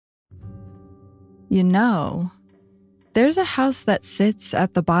You know, there's a house that sits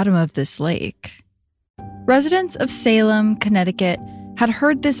at the bottom of this lake. Residents of Salem, Connecticut, had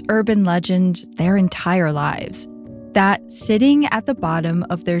heard this urban legend their entire lives, that sitting at the bottom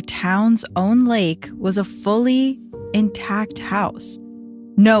of their town's own lake was a fully intact house.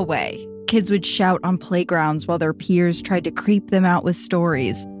 No way. Kids would shout on playgrounds while their peers tried to creep them out with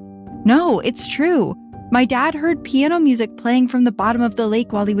stories. No, it's true. My dad heard piano music playing from the bottom of the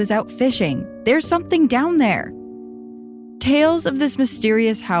lake while he was out fishing. There's something down there. Tales of this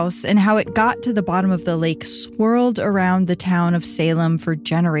mysterious house and how it got to the bottom of the lake swirled around the town of Salem for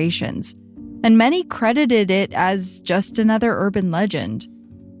generations, and many credited it as just another urban legend.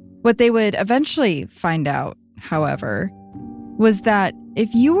 What they would eventually find out, however, was that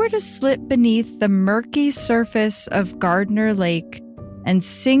if you were to slip beneath the murky surface of Gardner Lake and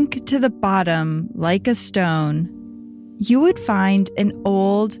sink to the bottom like a stone, you would find an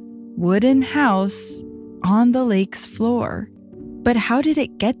old wooden house on the lake's floor. But how did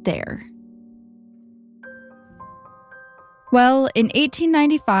it get there? Well, in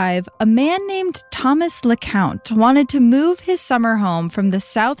 1895, a man named Thomas LeCount wanted to move his summer home from the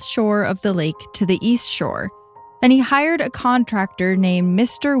south shore of the lake to the east shore, and he hired a contractor named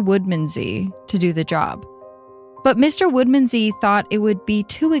Mr. Woodmansey to do the job. But Mr. Woodmansey thought it would be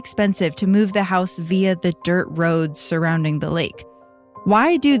too expensive to move the house via the dirt roads surrounding the lake.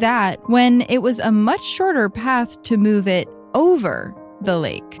 Why do that when it was a much shorter path to move it over the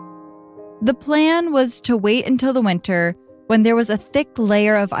lake? The plan was to wait until the winter when there was a thick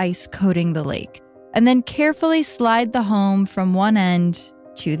layer of ice coating the lake, and then carefully slide the home from one end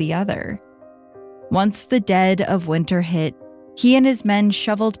to the other. Once the dead of winter hit, he and his men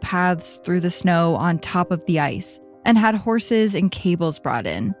shoveled paths through the snow on top of the ice and had horses and cables brought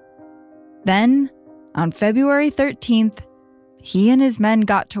in. Then, on February 13th, he and his men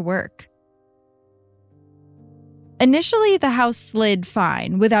got to work. Initially, the house slid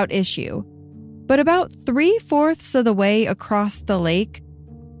fine, without issue. But about 3/4 of the way across the lake,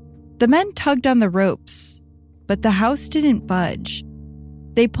 the men tugged on the ropes, but the house didn't budge.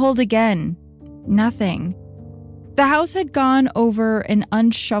 They pulled again. Nothing. The house had gone over an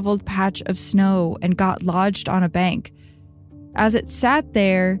unshoveled patch of snow and got lodged on a bank. As it sat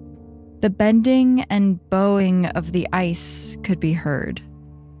there, the bending and bowing of the ice could be heard.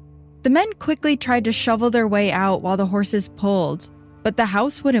 The men quickly tried to shovel their way out while the horses pulled, but the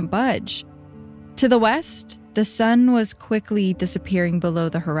house wouldn't budge. To the west, the sun was quickly disappearing below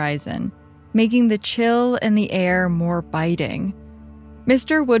the horizon, making the chill in the air more biting.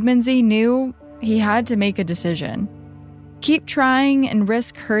 Mr. Woodmansey knew he had to make a decision. Keep trying and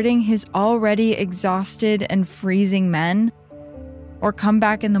risk hurting his already exhausted and freezing men, or come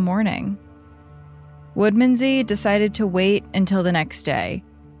back in the morning. Woodmansey decided to wait until the next day.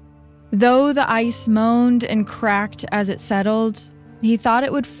 Though the ice moaned and cracked as it settled, he thought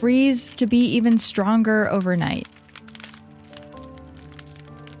it would freeze to be even stronger overnight.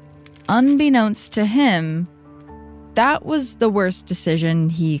 Unbeknownst to him, that was the worst decision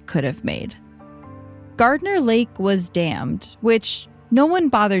he could have made. Gardner Lake was dammed, which no one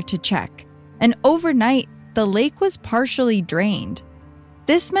bothered to check, and overnight, the lake was partially drained.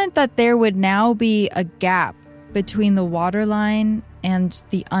 This meant that there would now be a gap between the waterline and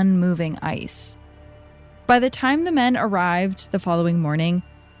the unmoving ice. By the time the men arrived the following morning,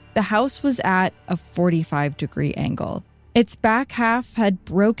 the house was at a 45-degree angle. Its back half had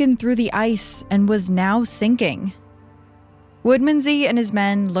broken through the ice and was now sinking. Woodmansey and his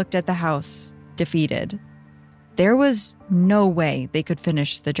men looked at the house, defeated. There was no way they could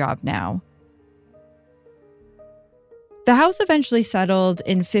finish the job now. The house eventually settled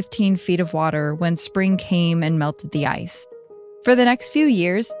in 15 feet of water when spring came and melted the ice. For the next few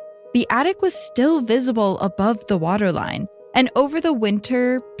years, the attic was still visible above the waterline, and over the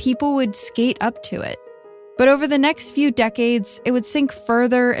winter, people would skate up to it. But over the next few decades, it would sink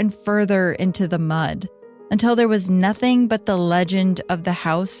further and further into the mud, until there was nothing but the legend of the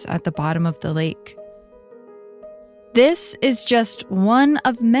house at the bottom of the lake. This is just one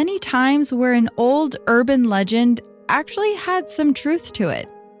of many times where an old urban legend actually had some truth to it.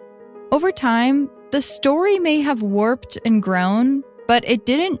 Over time, the story may have warped and grown, but it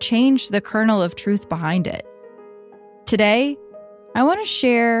didn't change the kernel of truth behind it. Today, I want to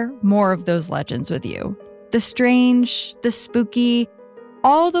share more of those legends with you. The strange, the spooky,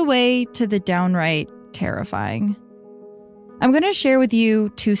 all the way to the downright terrifying. I'm going to share with you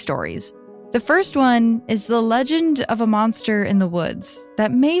two stories. The first one is the legend of a monster in the woods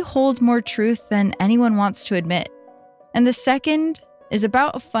that may hold more truth than anyone wants to admit. And the second is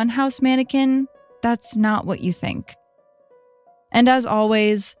about a funhouse mannequin that's not what you think. And as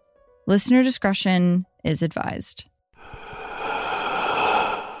always, Listener discretion is advised.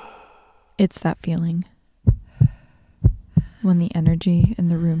 It's that feeling when the energy in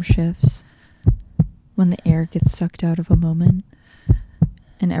the room shifts, when the air gets sucked out of a moment,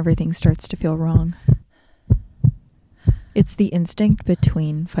 and everything starts to feel wrong. It's the instinct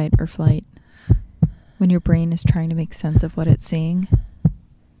between fight or flight. When your brain is trying to make sense of what it's seeing,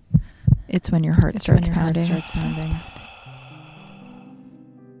 it's when your heart starts pounding.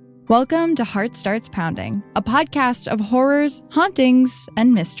 Welcome to Heart Starts Pounding, a podcast of horrors, hauntings,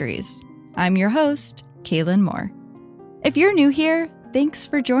 and mysteries. I'm your host, Kaylin Moore. If you're new here, thanks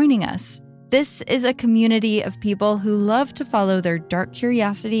for joining us. This is a community of people who love to follow their dark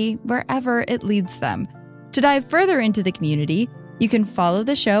curiosity wherever it leads them. To dive further into the community, you can follow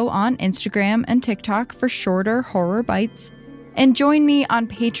the show on Instagram and TikTok for shorter horror bites, and join me on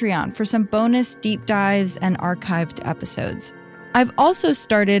Patreon for some bonus deep dives and archived episodes. I've also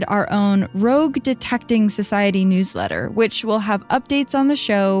started our own Rogue Detecting Society newsletter, which will have updates on the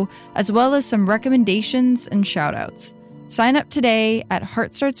show, as well as some recommendations and shoutouts. Sign up today at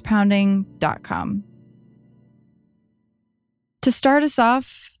heartstartspounding.com. To start us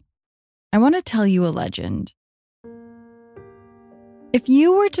off, I want to tell you a legend. If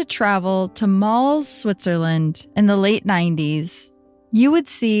you were to travel to Malz, Switzerland in the late 90s, you would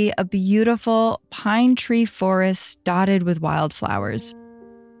see a beautiful pine tree forest dotted with wildflowers.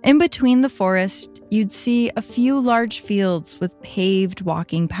 In between the forest, you'd see a few large fields with paved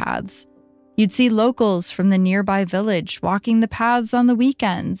walking paths. You'd see locals from the nearby village walking the paths on the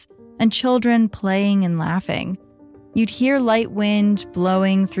weekends, and children playing and laughing. You'd hear light wind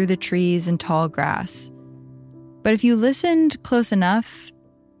blowing through the trees and tall grass. But if you listened close enough,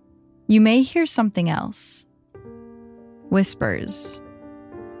 you may hear something else. Whispers.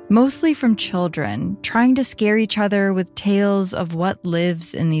 Mostly from children, trying to scare each other with tales of what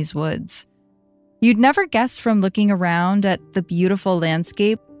lives in these woods. You'd never guess from looking around at the beautiful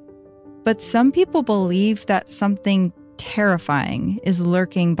landscape, but some people believe that something terrifying is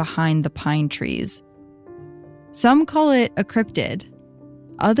lurking behind the pine trees. Some call it a cryptid.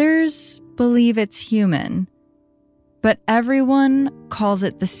 Others believe it's human. But everyone calls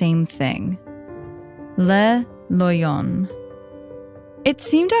it the same thing. Le Loyon. It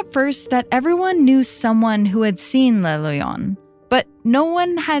seemed at first that everyone knew someone who had seen Le Loyon, but no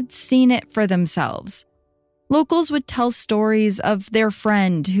one had seen it for themselves. Locals would tell stories of their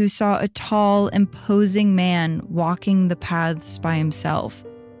friend who saw a tall, imposing man walking the paths by himself.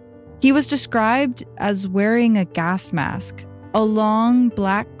 He was described as wearing a gas mask, a long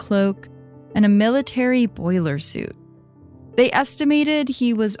black cloak, and a military boiler suit. They estimated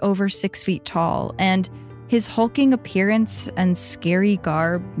he was over 6 feet tall, and his hulking appearance and scary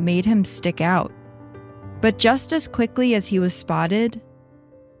garb made him stick out. But just as quickly as he was spotted,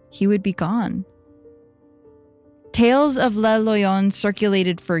 he would be gone. Tales of Le Loyon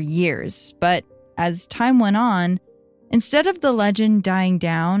circulated for years, but as time went on, instead of the legend dying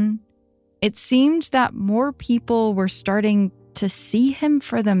down, it seemed that more people were starting to see him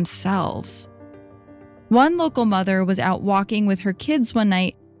for themselves. One local mother was out walking with her kids one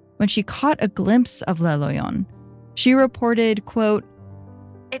night when she caught a glimpse of Le Loyon. She reported, quote,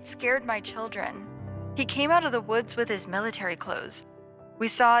 "It scared my children. He came out of the woods with his military clothes. We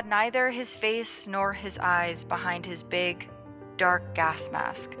saw neither his face nor his eyes behind his big, dark gas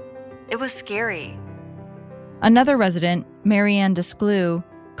mask. It was scary." Another resident, Marianne Descleux,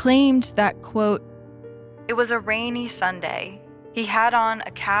 claimed that, quote, "It was a rainy Sunday. He had on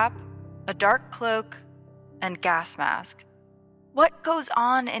a cap, a dark cloak, and gas mask. What goes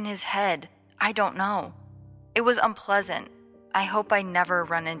on in his head? I don't know. It was unpleasant. I hope I never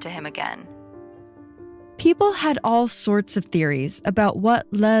run into him again." People had all sorts of theories about what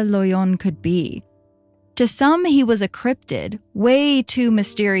Le Loyon could be. To some, he was a cryptid, way too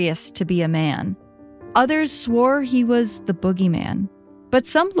mysterious to be a man. Others swore he was the boogeyman. But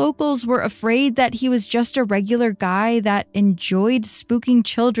some locals were afraid that he was just a regular guy that enjoyed spooking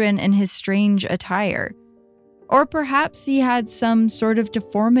children in his strange attire. Or perhaps he had some sort of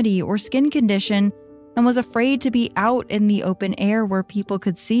deformity or skin condition and was afraid to be out in the open air where people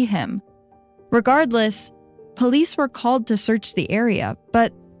could see him. Regardless, police were called to search the area,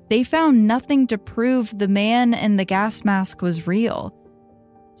 but they found nothing to prove the man in the gas mask was real.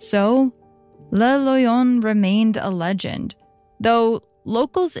 So, Le Loyon remained a legend. Though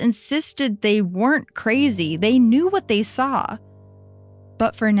locals insisted they weren't crazy, they knew what they saw.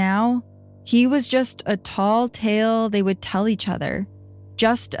 But for now, he was just a tall tale they would tell each other.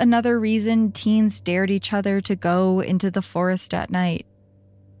 Just another reason teens dared each other to go into the forest at night.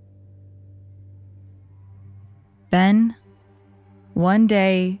 Then, One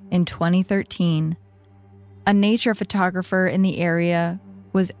day in 2013, a nature photographer in the area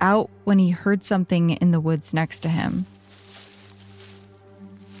was out when he heard something in the woods next to him.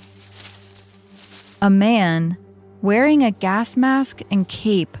 A man wearing a gas mask and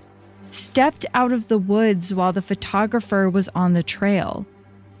cape stepped out of the woods while the photographer was on the trail.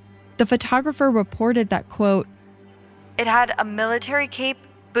 The photographer reported that, quote, "It had a military cape,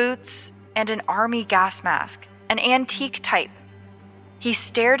 boots, and an army gas mask, an antique type. He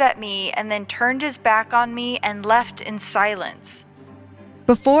stared at me and then turned his back on me and left in silence."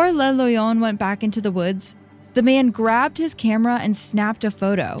 Before Le Loyon went back into the woods, the man grabbed his camera and snapped a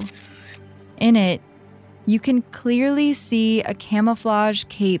photo. In it, you can clearly see a camouflage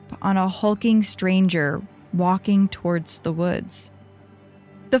cape on a hulking stranger walking towards the woods.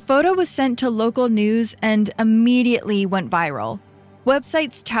 The photo was sent to local news and immediately went viral.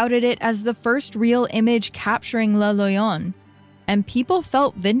 Websites touted it as the first real image capturing Le Loyon, and people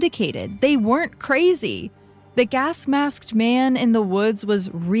felt vindicated. They weren't crazy. The gas-masked man in the woods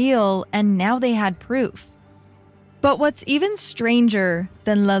was real, and now they had proof. But what's even stranger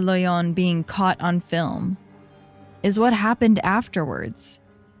than Le Loyon being caught on film is what happened afterwards.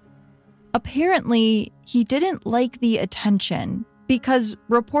 Apparently, he didn't like the attention because,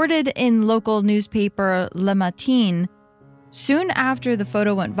 reported in local newspaper Le Matin, soon after the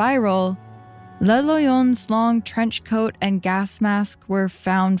photo went viral, Le Loyon's long trench coat and gas mask were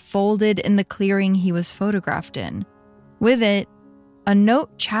found folded in the clearing he was photographed in. With it, a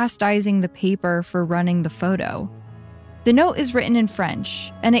note chastising the paper for running the photo. The note is written in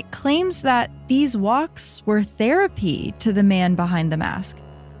French, and it claims that these walks were therapy to the man behind the mask.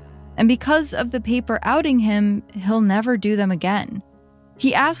 And because of the paper outing him, he'll never do them again.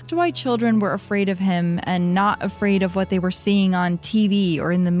 He asked why children were afraid of him and not afraid of what they were seeing on TV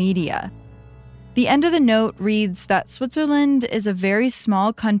or in the media. The end of the note reads that Switzerland is a very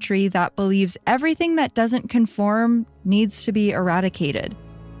small country that believes everything that doesn't conform needs to be eradicated.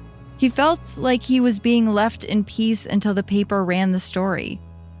 He felt like he was being left in peace until the paper ran the story.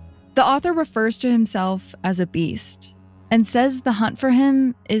 The author refers to himself as a beast and says the hunt for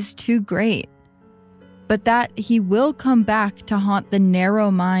him is too great, but that he will come back to haunt the narrow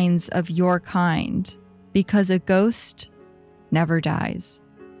minds of your kind because a ghost never dies.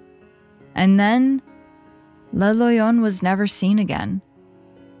 And then, Le Loyon was never seen again.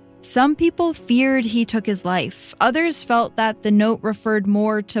 Some people feared he took his life. Others felt that the note referred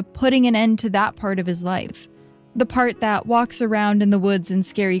more to putting an end to that part of his life, the part that walks around in the woods in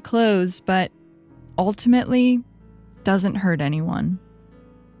scary clothes, but ultimately doesn't hurt anyone.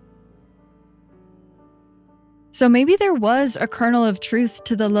 So maybe there was a kernel of truth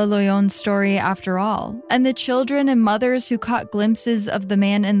to the Le Loyon story after all, and the children and mothers who caught glimpses of the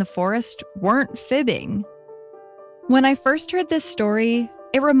man in the forest weren't fibbing. When I first heard this story,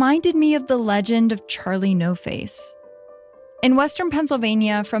 it reminded me of the legend of Charlie No Face. In western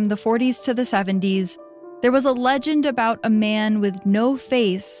Pennsylvania from the 40s to the 70s, there was a legend about a man with no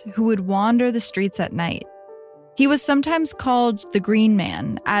face who would wander the streets at night. He was sometimes called the Green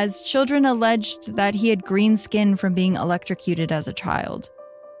Man, as children alleged that he had green skin from being electrocuted as a child.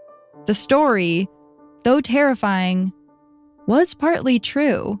 The story, though terrifying, was partly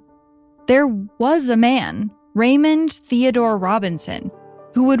true. There was a man, Raymond Theodore Robinson,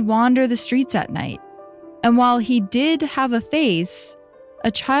 who would wander the streets at night. And while he did have a face, a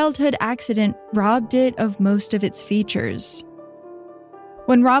childhood accident robbed it of most of its features.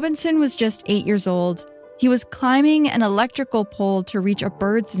 When Robinson was just 8 years old, he was climbing an electrical pole to reach a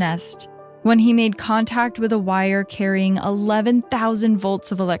bird's nest when he made contact with a wire carrying 11,000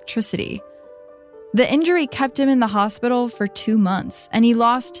 volts of electricity. The injury kept him in the hospital for 2 months, and he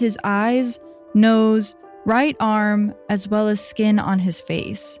lost his eyes, nose, right arm, as well as skin on his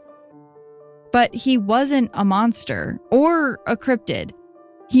face. But he wasn't a monster or a cryptid.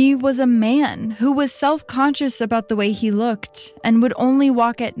 He was a man who was self-conscious about the way he looked and would only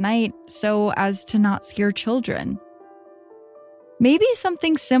walk at night so as to not scare children. Maybe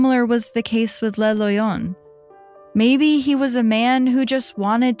something similar was the case with Le Loyon. Maybe he was a man who just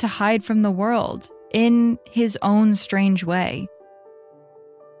wanted to hide from the world in his own strange way.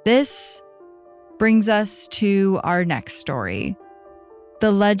 This brings us to our next story,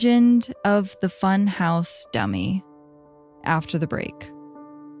 the legend of the Funhouse Dummy, after the break.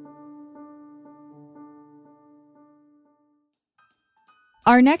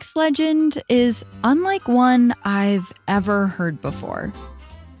 Our next legend is unlike one I've ever heard before,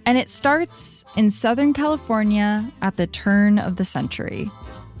 and it starts in Southern California at the turn of the century.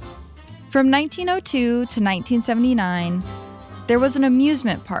 From 1902 to 1979, there was an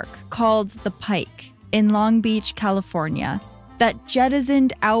amusement park called The Pike in Long Beach, California, that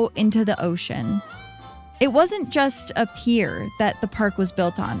jettisoned out into the ocean. It wasn't just a pier that the park was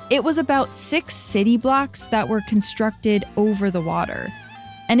built on. It was about 6 city blocks that were constructed over the water.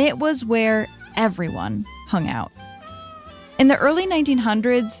 And it was where everyone hung out. In the early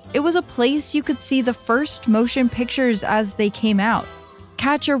 1900s, it was a place you could see the first motion pictures as they came out,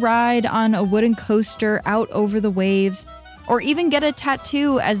 catch a ride on a wooden coaster out over the waves, or even get a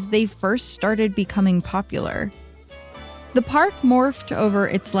tattoo as they first started becoming popular. The park morphed over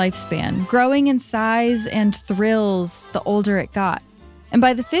its lifespan, growing in size and thrills the older it got. And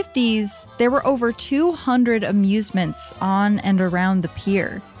by the 50s, there were over 200 amusements on and around the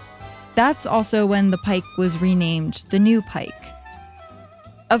pier. That's also when the Pike was renamed the New Pike.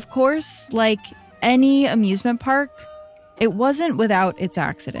 Of course, like any amusement park, it wasn't without its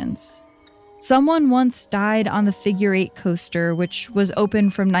accidents. Someone once died on the Figure 8 coaster, which was open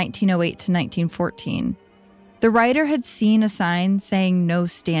from 1908 to 1914. The rider had seen a sign saying no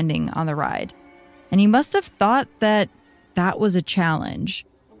standing on the ride, and he must have thought that was a challenge.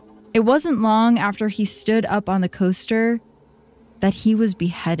 It wasn't long after he stood up on the coaster that he was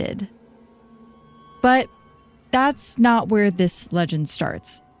beheaded. But that's not where this legend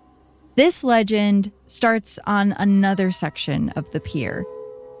starts. This legend starts on another section of the pier,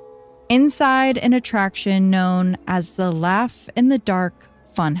 inside an attraction known as the Laugh in the Dark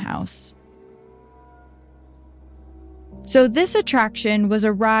Funhouse. So this attraction was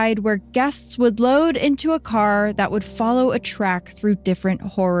a ride where guests would load into a car that would follow a track through different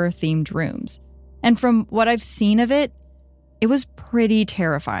horror-themed rooms. And from what I've seen of it, it was pretty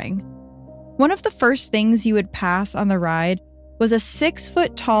terrifying. One of the first things you would pass on the ride was a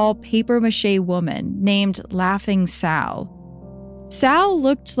 6-foot-tall papier-mâché woman named Laughing Sal. Sal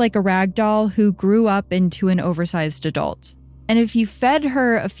looked like a rag doll who grew up into an oversized adult. And if you fed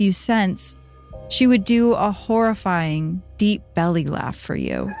her a few cents, she would do a horrifying, deep belly laugh for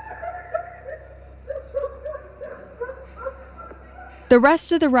you. The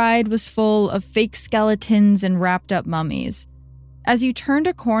rest of the ride was full of fake skeletons and wrapped-up mummies. As you turned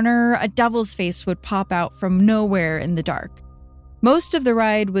a corner, a devil's face would pop out from nowhere in the dark. Most of the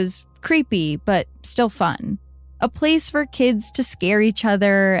ride was creepy, but still fun. A place for kids to scare each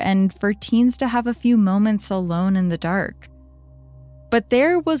other and for teens to have a few moments alone in the dark. But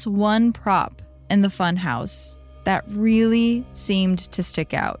there was one prop in the funhouse that really seemed to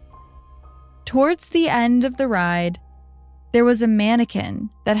stick out. Towards the end of the ride, there was a mannequin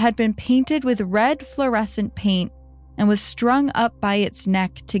that had been painted with red fluorescent paint and was strung up by its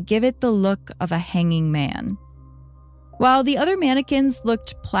neck to give it the look of a hanging man. While the other mannequins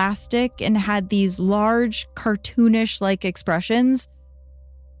looked plastic and had these large, cartoonish-like expressions,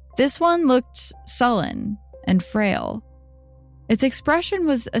 this one looked sullen and frail. Its expression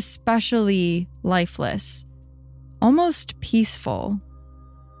was especially lifeless, almost peaceful.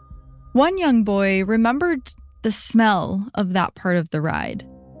 One young boy remembered the smell of that part of the ride.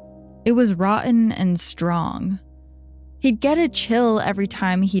 It was rotten and strong. He'd get a chill every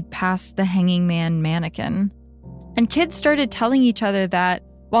time he'd pass the hanging man mannequin. And kids started telling each other that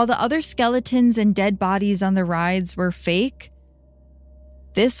while the other skeletons and dead bodies on the rides were fake,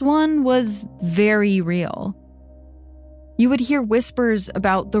 this one was very real. You would hear whispers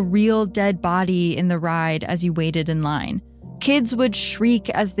about the real dead body in the ride as you waited in line. Kids would shriek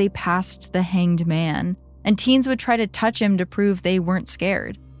as they passed the hanged man, and teens would try to touch him to prove they weren't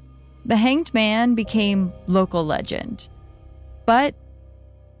scared. The hanged man became local legend. But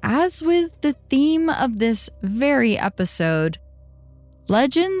as with the theme of this very episode,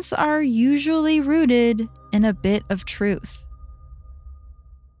 legends are usually rooted in a bit of truth.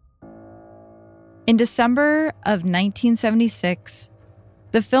 In December of 1976,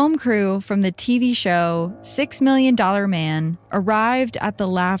 the film crew from the TV show $6 Million Man arrived at the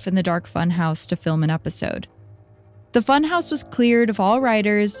Laugh in the Dark Funhouse to film an episode. The funhouse was cleared of all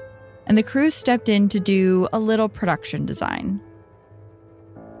writers, and the crew stepped in to do a little production design.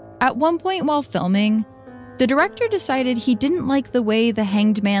 At one point while filming, the director decided he didn't like the way the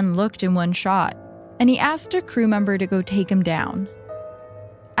hanged man looked in one shot, and he asked a crew member to go take him down.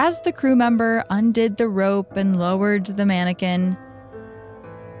 As the crew member undid the rope and lowered the mannequin,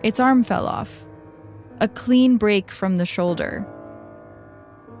 its arm fell off, a clean break from the shoulder.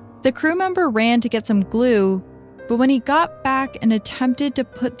 The crew member ran to get some glue, but when he got back and attempted to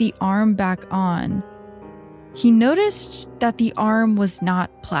put the arm back on, he noticed that the arm was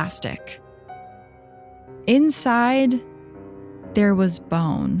not plastic. Inside, there was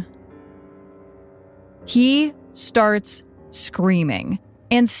bone. He starts screaming.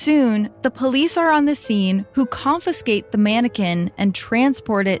 And soon, the police are on the scene who confiscate the mannequin and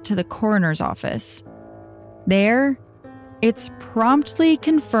transport it to the coroner's office. There, it's promptly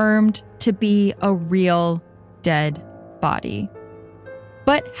confirmed to be a real dead body.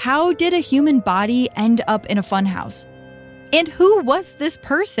 But how did a human body end up in a funhouse? And who was this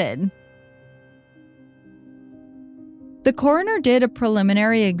person? The coroner did a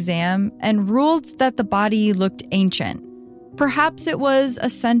preliminary exam and ruled that the body looked ancient. Perhaps it was a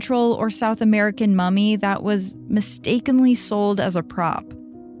Central or South American mummy that was mistakenly sold as a prop.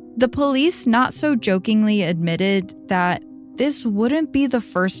 The police not so jokingly admitted that this wouldn't be the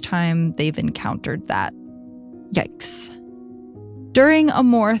first time they've encountered that. Yikes. During a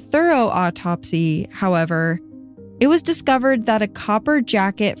more thorough autopsy, however, it was discovered that a copper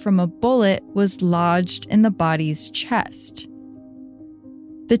jacket from a bullet was lodged in the body's chest.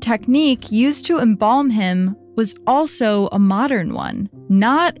 The technique used to embalm him was also a modern one,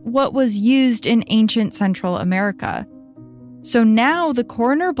 not what was used in ancient Central America. So now the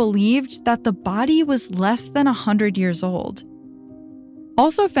coroner believed that the body was less than 100 years old.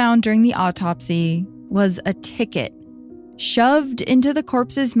 Also found during the autopsy was a ticket shoved into the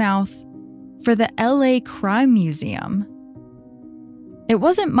corpse's mouth for the LA Crime Museum. It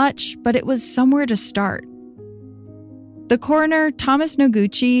wasn't much, but it was somewhere to start. The coroner, Thomas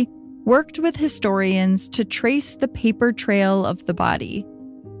Noguchi, worked with historians to trace the paper trail of the body,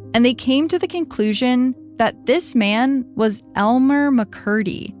 and they came to the conclusion that this man was Elmer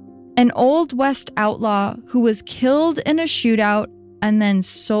McCurdy, an Old West outlaw who was killed in a shootout and then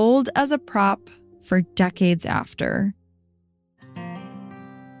sold as a prop for decades after.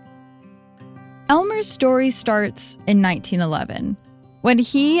 Elmer's story starts in 1911, when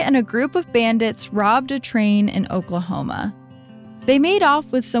he and a group of bandits robbed a train in Oklahoma. They made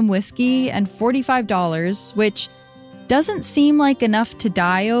off with some whiskey and $45, which doesn't seem like enough to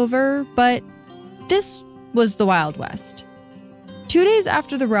die over, but this was the Wild West. 2 days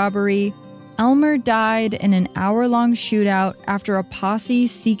after the robbery, Elmer died in an hour-long shootout after a posse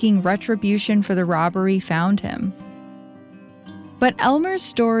seeking retribution for the robbery found him. But Elmer's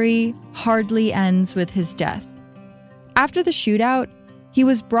story hardly ends with his death. After the shootout, he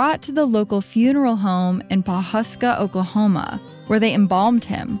was brought to the local funeral home in Pawhuska, Oklahoma, where they embalmed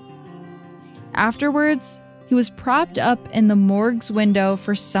him. Afterwards, he was propped up in the morgue's window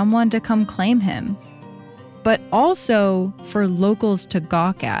for someone to come claim him, but also for locals to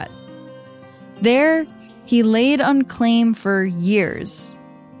gawk at. There, he laid unclaimed for years.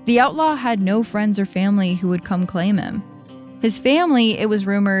 The outlaw had no friends or family who would come claim him. His family, it was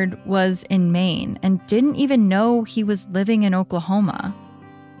rumored, was in Maine and didn't even know he was living in Oklahoma.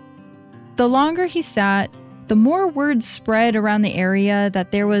 The longer he sat, the more word spread around the area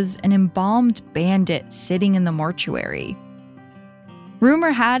that there was an embalmed bandit sitting in the mortuary.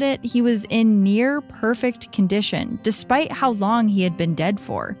 Rumor had it he was in near perfect condition, despite how long he had been dead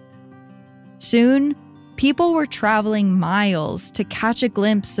for. Soon, people were traveling miles to catch a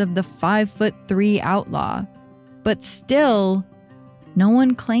glimpse of the 5'3" outlaw. But still, no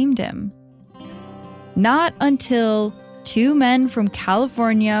one claimed him. Not until 2 men from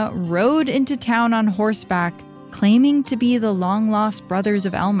California rode into town on horseback, claiming to be the long-lost brothers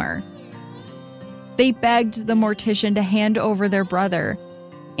of Elmer. They begged the mortician to hand over their brother,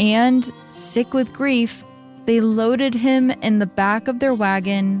 and, sick with grief, they loaded him in the back of their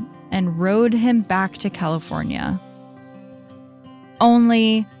wagon and rode him back to California.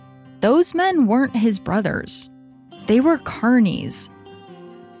 Only, those men weren't his brothers. They were carnies.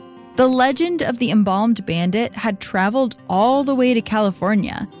 The legend of the embalmed bandit had traveled all the way to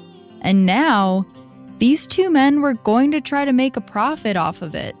California, and now these 2 men were going to try to make a profit off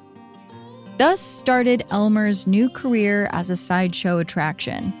of it. Thus started Elmer's new career as a sideshow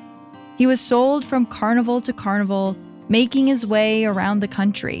attraction. He was sold from carnival to carnival, making his way around the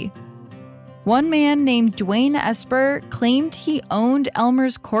country. One man named Dwayne Esper claimed he owned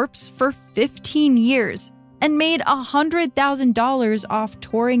Elmer's corpse for 15 years and made $100,000 off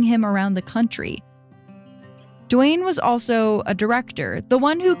touring him around the country. Dwayne was also a director, the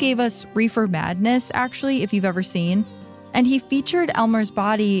one who gave us Reefer Madness, actually, if you've ever seen, and he featured Elmer's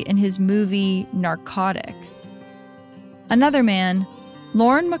body in his movie Narcotic. Another man,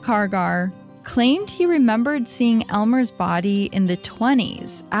 Lorne McCargar, claimed he remembered seeing Elmer's body in the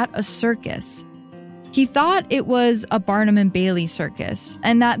 1920s at a circus. He thought it was a Barnum and Bailey circus,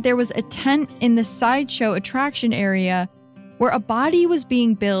 and that there was a tent in the sideshow attraction area where a body was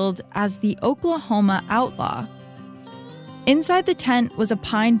being billed as the Oklahoma Outlaw. Inside the tent was a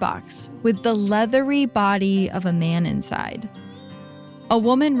pine box with the leathery body of a man inside. A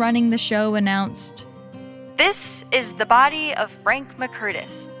woman running the show announced, "This is the body of Frank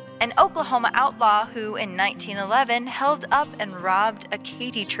McCurdy, an Oklahoma outlaw who in 1911 held up and robbed a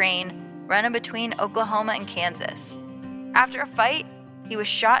Katy train running between Oklahoma and Kansas. After a fight, he was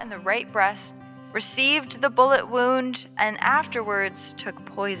shot in the right breast, received the bullet wound, and afterwards took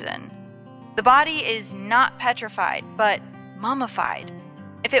poison. The body is not petrified, but mummified.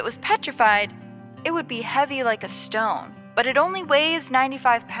 If it was petrified, it would be heavy like a stone, but it only weighs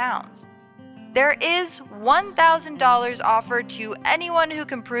 95 pounds. There is $1,000 offered to anyone who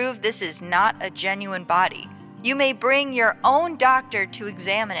can prove this is not a genuine body. You may bring your own doctor to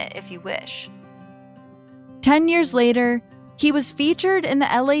examine it if you wish. 10 years later, he was featured in the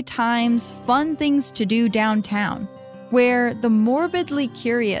LA Times Fun Things to Do Downtown, where the morbidly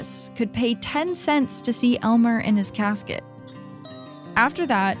curious could pay 10 cents to see Elmer in his casket. After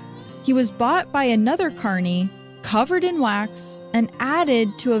that, he was bought by another carny, covered in wax, and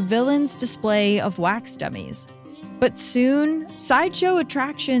added to a villain's display of wax dummies. But soon, sideshow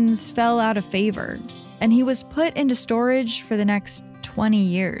attractions fell out of favor, and he was put into storage for the next 20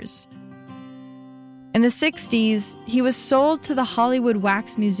 years. In the 60s, he was sold to the Hollywood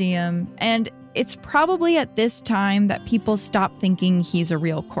Wax Museum, and it's probably at this time that people stopped thinking he's a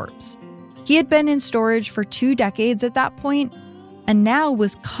real corpse. He had been in storage for 2 decades at that point, and now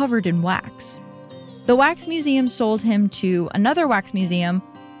was covered in wax. The Wax Museum sold him to another wax museum,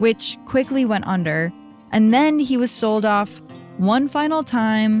 which quickly went under, and then he was sold off one final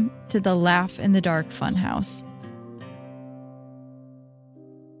time to the Laugh in the Dark Funhouse.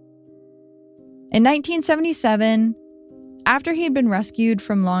 In 1977, after he had been rescued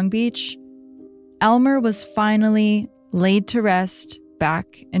from Long Beach, Elmer was finally laid to rest back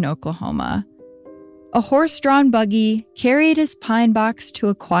in Oklahoma. A horse-drawn buggy carried his pine box to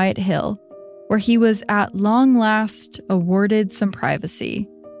a quiet hill, where he was at long last awarded some privacy.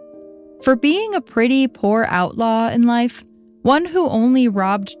 For being a pretty poor outlaw in life, one who only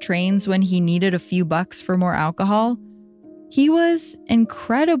robbed trains when he needed a few bucks for more alcohol, he was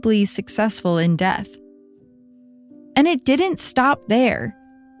incredibly successful in death. And it didn't stop there.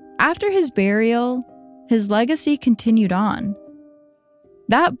 After his burial, his legacy continued on.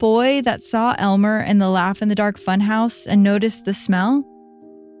 That boy that saw Elmer in the Laugh in the Dark Funhouse and noticed the smell,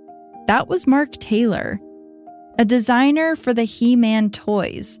 that was Mark Taylor, a designer for the He-Man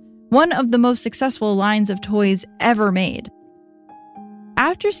toys, one of the most successful lines of toys ever made.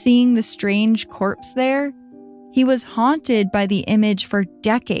 After seeing the strange corpse there, he was haunted by the image for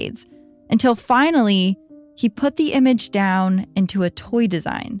decades, until finally he put the image down into a toy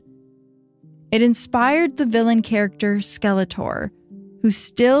design. It inspired the villain character Skeletor, who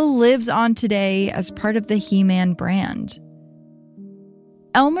still lives on today as part of the He-Man brand.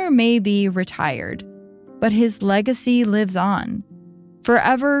 Elmer may be retired, but his legacy lives on,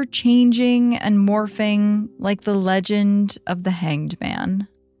 forever changing and morphing like the legend of the Hanged Man.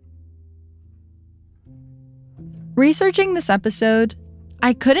 Researching this episode,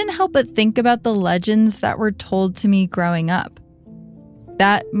 I couldn't help but think about the legends that were told to me growing up.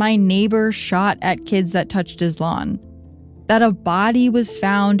 That my neighbor shot at kids that touched his lawn. That a body was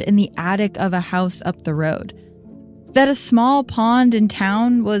found in the attic of a house up the road. That a small pond in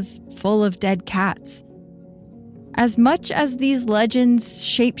town was full of dead cats. As much as these legends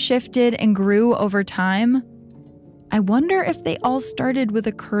shape-shifted and grew over time, I wonder if they all started with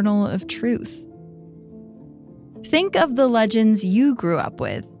a kernel of truth. Think of the legends you grew up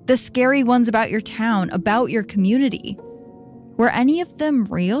with, the scary ones about your town, about your community. Were any of them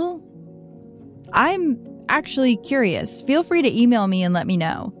real? I'm actually curious. Feel free to email me and let me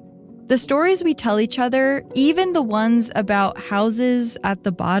know. The stories we tell each other, even the ones about houses at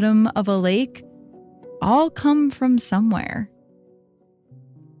the bottom of a lake, all come from somewhere.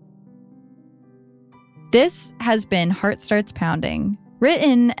 This has been Heart Starts Pounding,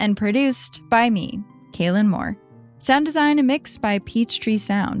 written and produced by me, Kaylin Moore. Sound design and mixed by Peachtree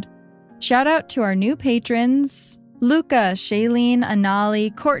Sound. Shout out to our new patrons, Luca, Shailene,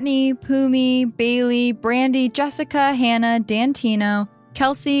 Anali, Courtney, Pumi, Bailey, Brandy, Jessica, Hannah, Dantino,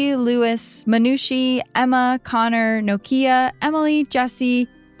 Kelsey, Lewis, Manushi, Emma, Connor, Nokia, Emily, Jesse,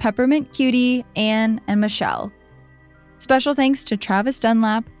 Peppermint Cutie, Anne, and Michelle. Special thanks to Travis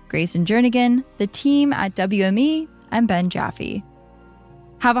Dunlap, Grayson Jernigan, the team at WME, and Ben Jaffe.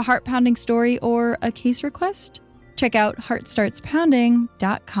 Have a heart-pounding story or a case request? Check out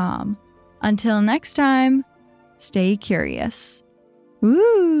heartstartspounding.com. Until next time, stay curious. Woo!